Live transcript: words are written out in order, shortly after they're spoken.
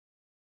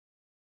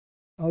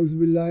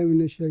Auzubillahi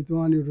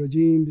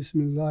minash-shaytanir-rajim.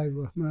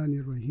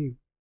 Bismillahir-rahmanir-rahim.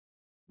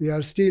 We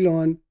are still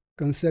on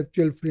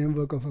conceptual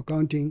framework of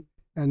accounting,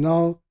 and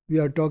now we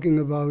are talking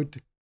about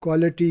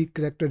quality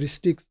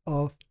characteristics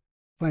of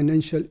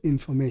financial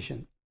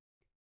information.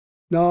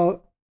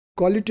 Now,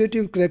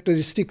 qualitative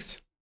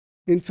characteristics,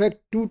 in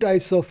fact, two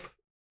types of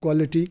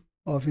quality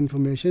of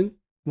information.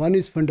 One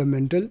is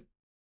fundamental,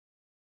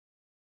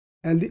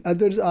 and the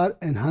others are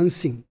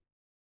enhancing.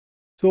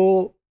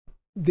 So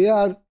there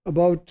are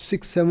about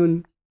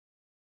 6-7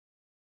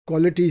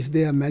 qualities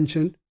they are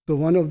mentioned. So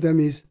one of them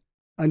is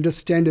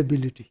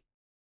understandability.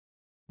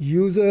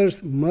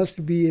 Users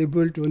must be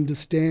able to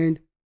understand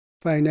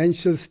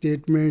financial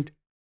statement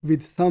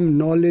with some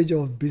knowledge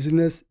of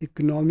business,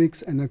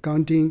 economics, and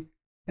accounting,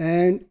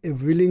 and a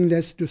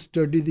willingness to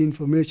study the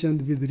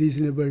information with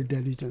reasonable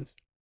diligence.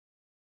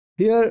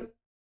 Here,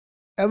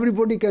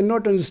 everybody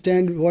cannot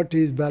understand what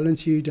is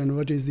balance sheet and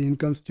what is the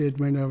income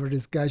statement or what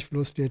is cash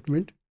flow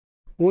statement.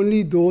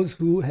 Only those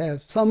who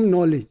have some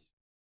knowledge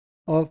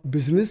of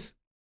business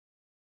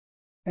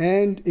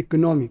and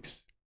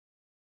economics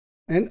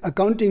and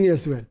accounting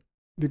as well.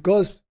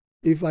 Because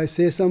if I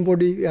say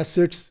somebody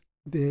assets,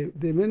 they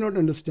may not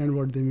understand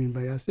what they mean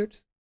by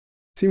assets.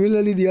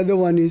 Similarly, the other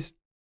one is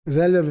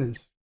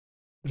relevance.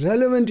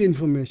 Relevant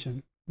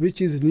information which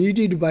is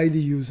needed by the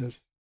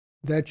users,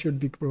 that should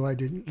be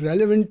provided.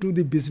 Relevant to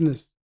the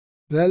business,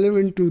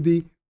 relevant to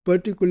the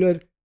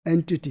particular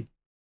entity.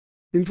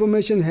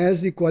 Information has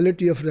the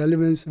quality of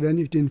relevance when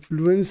it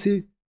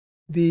influences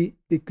the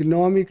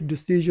economic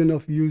decision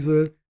of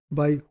user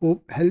by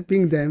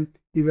helping them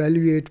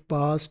evaluate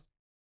past,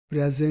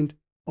 present,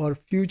 or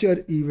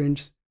future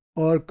events,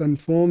 or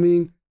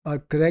confirming or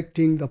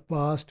correcting the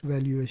past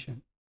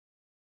valuation.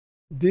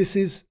 This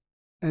is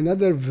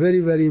another very,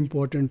 very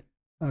important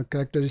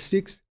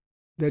characteristics,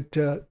 that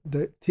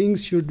the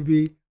things should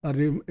be, or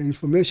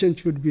information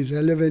should be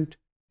relevant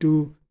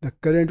to the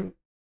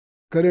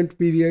current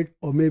period,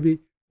 or maybe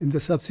in the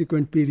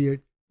subsequent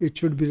period, it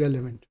should be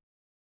relevant.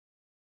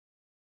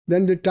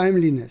 Then the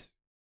timeliness.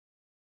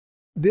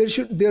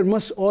 There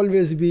must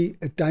always be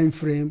a time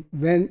frame.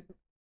 When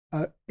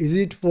is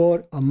it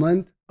for a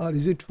month, or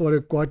is it for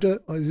a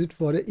quarter, or is it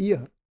for a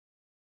year?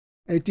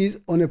 It is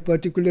on a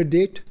particular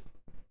date.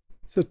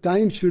 So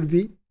time should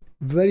be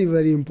very,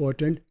 very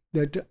important,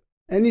 that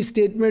any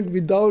statement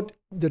without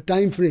the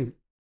time frame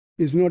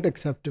is not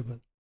acceptable.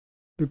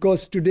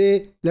 Because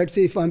today, let's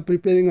say if I'm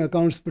preparing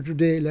accounts for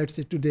today, let's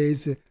say today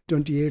is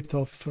 28th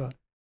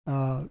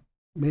of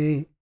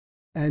May,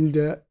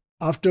 and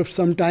after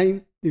some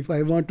time, if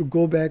I want to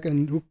go back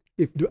and look,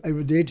 if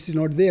the date is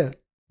not there,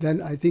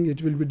 then I think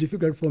it will be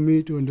difficult for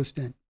me to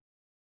understand.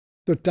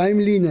 So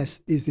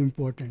timeliness is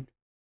important.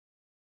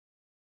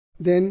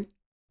 Then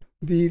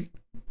the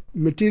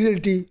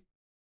materiality.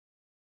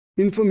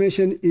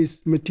 Information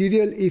is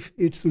material if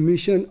its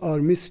omission or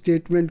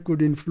misstatement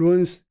could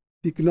influence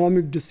the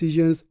economic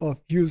decisions of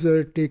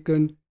user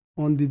taken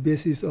on the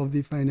basis of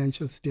the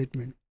financial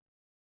statement.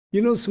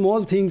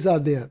 Small things are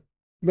there,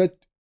 but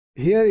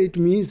here it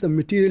means the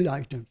material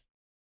items.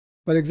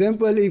 For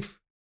example, if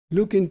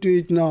look into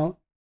it now,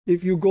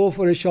 if you go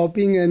for a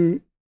shopping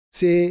and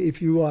say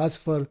if you ask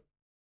for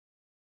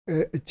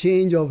a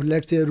change of,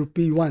 let's say,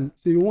 ₹1,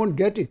 so you won't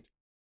get it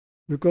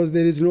because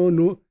there is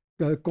no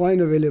coin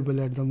available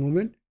at the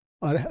moment,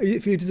 or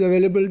if it is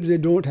available, they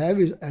don't have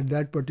it at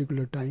that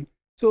particular time.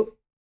 So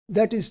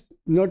that is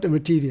not a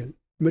material.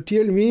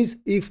 Material means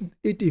if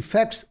it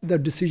affects the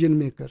decision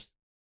makers.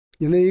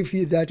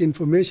 If that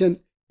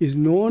information is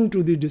known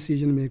to the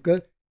decision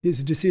maker,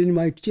 his decision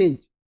might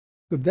change.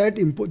 So that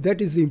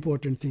is the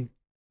important thing.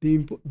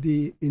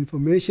 The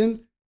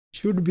information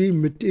should be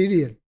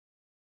material.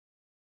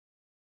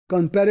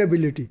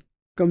 Comparability.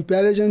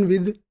 Comparison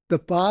with the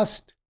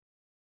past,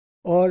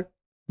 or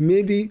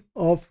maybe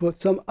of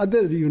some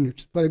other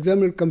units. For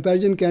example,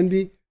 comparison can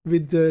be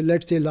with,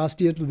 let's say,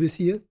 last year to this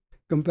year.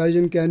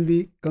 Comparison can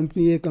be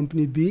company A,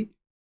 company B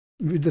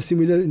with the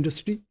similar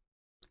industry.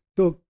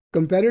 So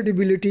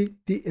comparability,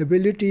 the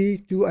ability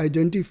to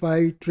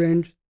identify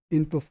trends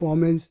in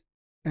performance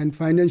and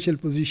financial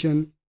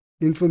position.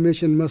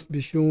 Information must be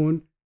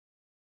shown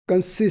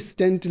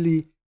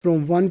consistently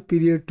from one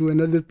period to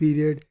another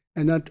period,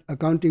 and that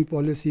accounting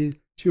policies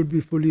should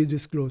be fully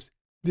disclosed.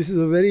 This is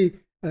a very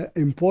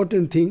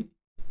important thing,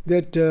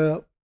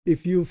 that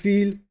if you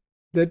feel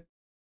that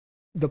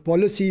the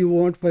policy you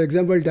want, for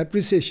example,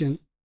 depreciation,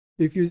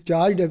 if you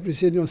charge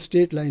depreciation on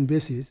straight line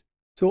basis,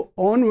 so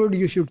onward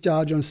you should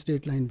charge on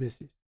straight line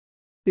basis.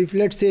 If,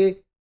 let's say,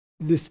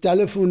 this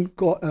telephone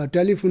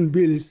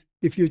bills,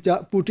 if you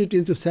put it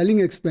into selling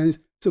expense,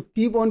 so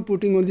keep on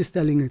putting on the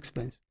selling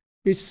expense.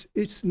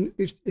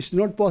 It's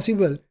not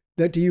possible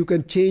that you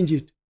can change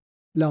it.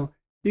 Now,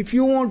 if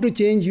you want to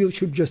change, you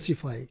should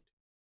justify it.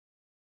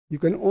 You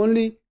can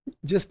only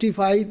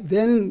justify,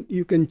 then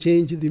you can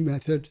change the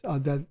methods or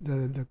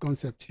the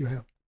concepts you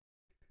have.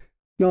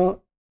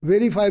 Now,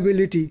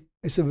 verifiability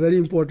is a very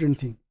important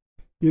thing.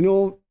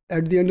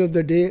 At the end of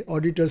the day,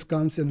 auditors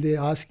comes and they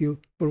ask you,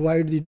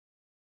 provide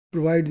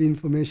the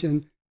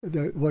information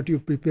what you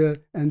prepare,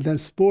 and then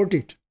support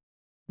it.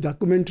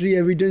 Documentary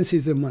evidence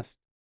is a must,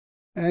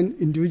 and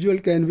individual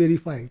can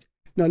verify it.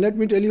 Now let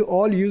me tell you,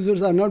 all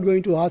users are not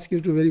going to ask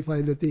you to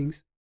verify the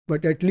things,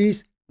 but at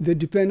least they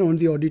depend on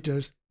the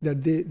auditors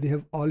that they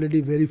have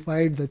already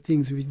verified the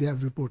things which they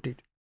have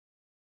reported.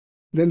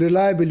 Then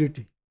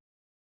reliability.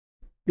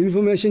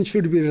 Information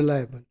should be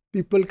reliable.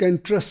 People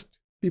can trust,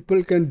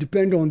 people can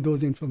depend on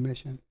those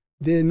information.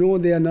 They know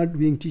they are not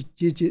being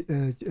cheated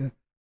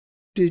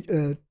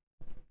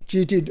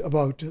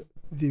about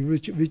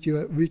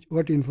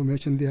what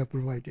information they have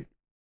provided.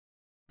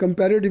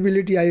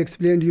 Comparability, I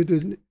explained you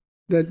to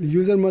that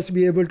user must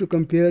be able to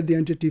compare the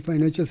entity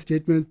financial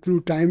statement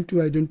through time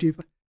to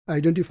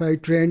identify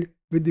trend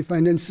with the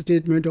finance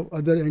statement of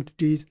other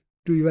entities,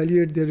 to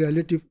evaluate their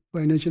relative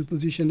financial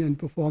position and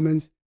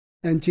performance,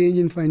 and change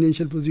in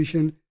financial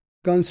position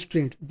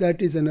constraint.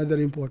 That is another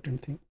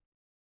important thing.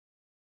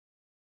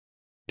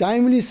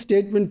 Timely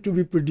statement to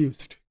be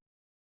produced.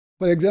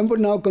 For example,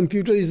 now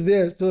computer is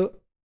there, so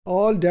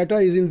all data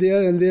is in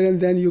there, and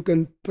then you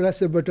can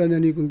press a button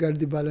and you can get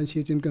the balance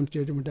sheet, income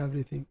statement,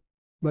 everything.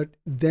 But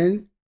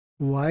then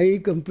why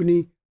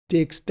company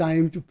takes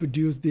time to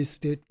produce these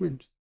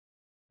statements?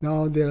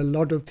 Now there are a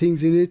lot of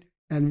things in it,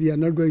 and we are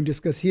not going to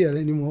discuss here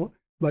anymore,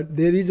 but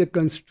there is a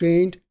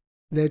constraint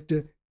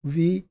that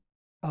we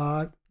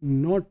are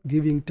not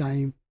giving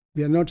time.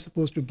 We are not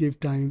supposed to give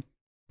time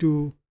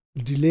to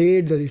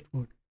delay the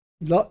report.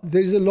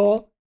 There is a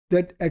law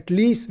that at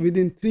least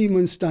within 3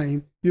 months'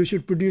 time, you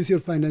should produce your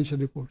financial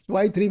reports.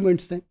 Why 3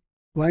 months' time?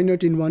 Why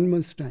not in 1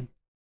 month's time?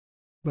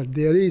 But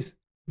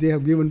they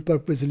have given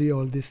purposely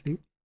all these things.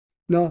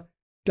 Now,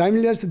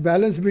 timeliness,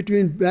 balance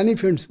between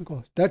benefits and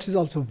costs. That is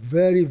also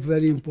very,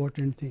 very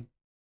important thing.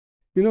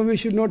 We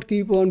should not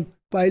keep on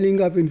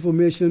piling up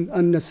information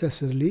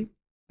unnecessarily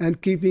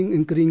and keeping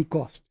incurring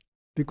cost.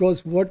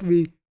 Because what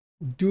we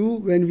do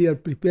when we are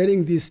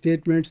preparing these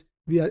statements,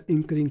 we are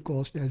incurring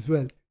cost as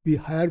well. We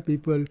hire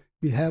people,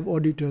 we have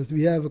auditors,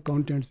 we have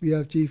accountants, we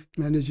have chief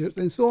managers,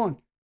 and so on.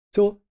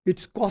 So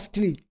it's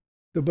costly,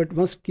 but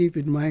must keep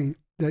in mind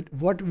that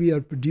what we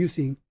are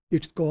producing,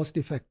 it's cost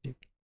effective.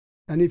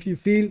 And if you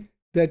feel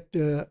that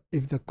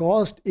if the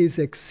cost is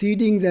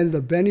exceeding than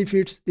the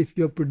benefits, if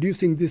you're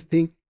producing this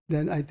thing,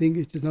 then I think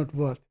it is not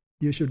worth.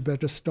 You should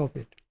better stop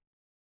it.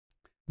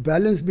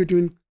 Balance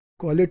between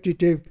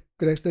qualitative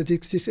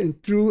characteristics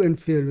and true and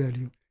fair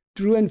value.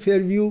 True and fair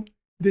view,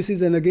 this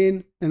is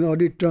again an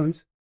audit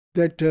terms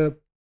that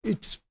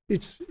it's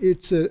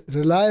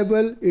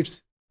reliable,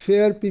 it's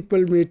fair.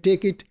 People may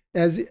take it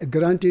as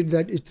granted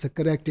that it's a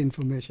correct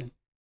information.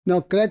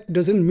 Now, correct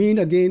doesn't mean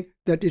again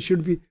that it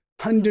should be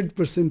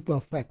 100%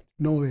 perfect.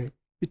 No way.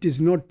 It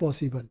is not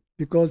possible,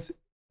 because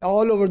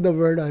all over the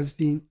world I've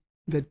seen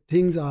that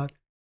things are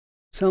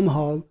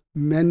somehow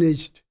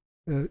managed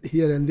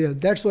here and there.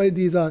 That's why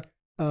these are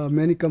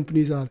many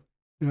companies are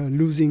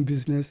losing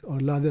business, or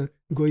rather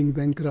going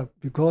bankrupt,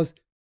 because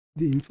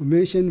the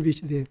information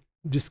which they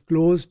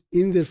disclosed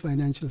in their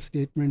financial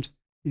statements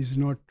is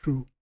not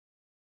true.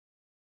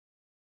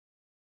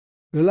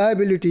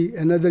 Reliability,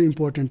 another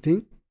important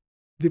thing.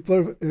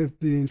 The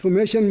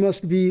information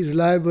must be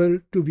reliable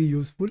to be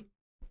useful.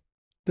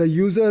 The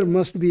user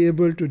must be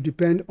able to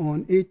depend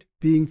on it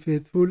being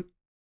faithful.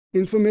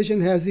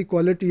 Information has the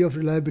quality of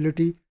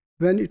reliability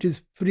when it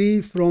is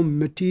free from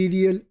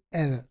material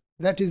error.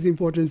 That is the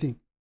important thing,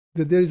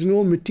 that there is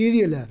no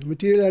material error.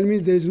 Material error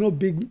means there is no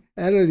big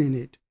error in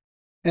it,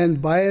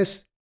 and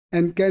bias,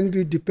 and can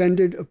be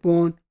depended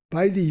upon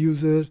by the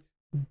user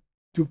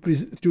to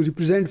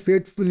represent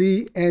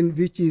faithfully, and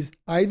which is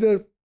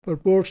either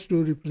purports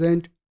to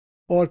represent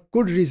or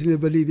could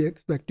reasonably be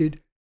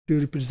expected to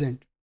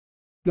represent.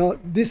 Now,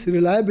 this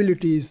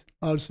reliability is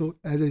also,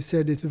 as I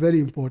said, is very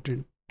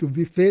important. To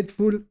be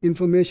faithful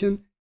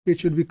information, it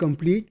should be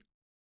complete,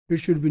 it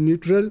should be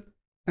neutral,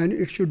 and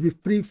it should be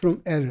free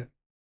from error.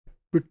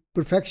 But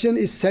perfection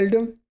is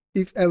seldom,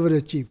 if ever,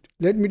 achieved.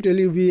 Let me tell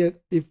you,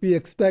 if we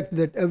expect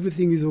that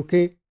everything is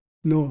okay,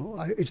 no,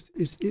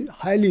 it's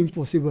highly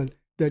impossible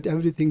that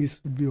everything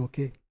should be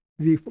okay.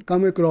 We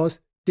come across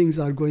things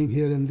are going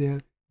here and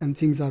there, and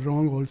things are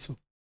wrong also.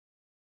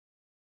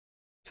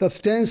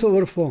 Substance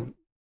over form.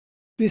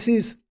 This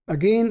is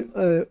again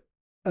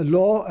a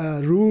law,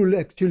 a rule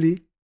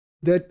actually,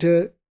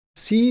 that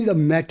see the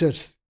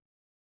matters.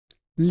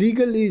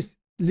 Legally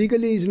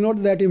is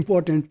not that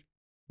important.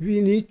 We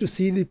need to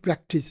see the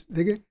practice.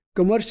 Okay?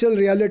 Commercial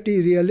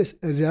reality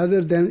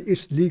rather than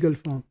its legal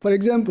form. For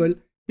example,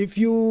 if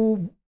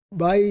you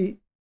buy,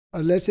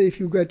 let's say if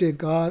you get a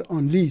car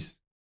on lease,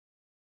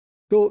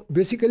 so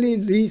basically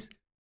lease,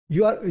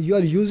 you are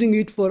using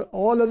it for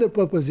all other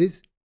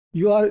purposes.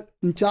 You are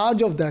in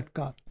charge of that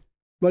car.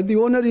 But the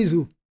owner is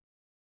who?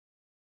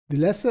 The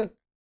lessor.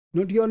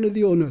 Not you are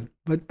the owner.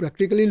 But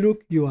practically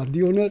look, you are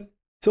the owner.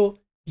 So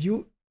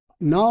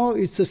now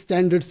it's a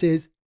standard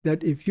says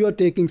that if you are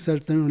taking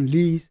certain on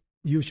lease,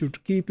 you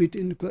should keep it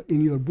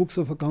in your books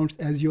of accounts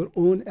as your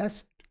own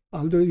asset,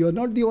 although you are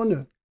not the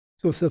owner.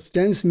 So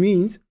substance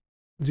means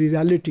the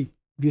reality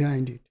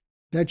behind it.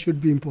 That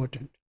should be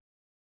important.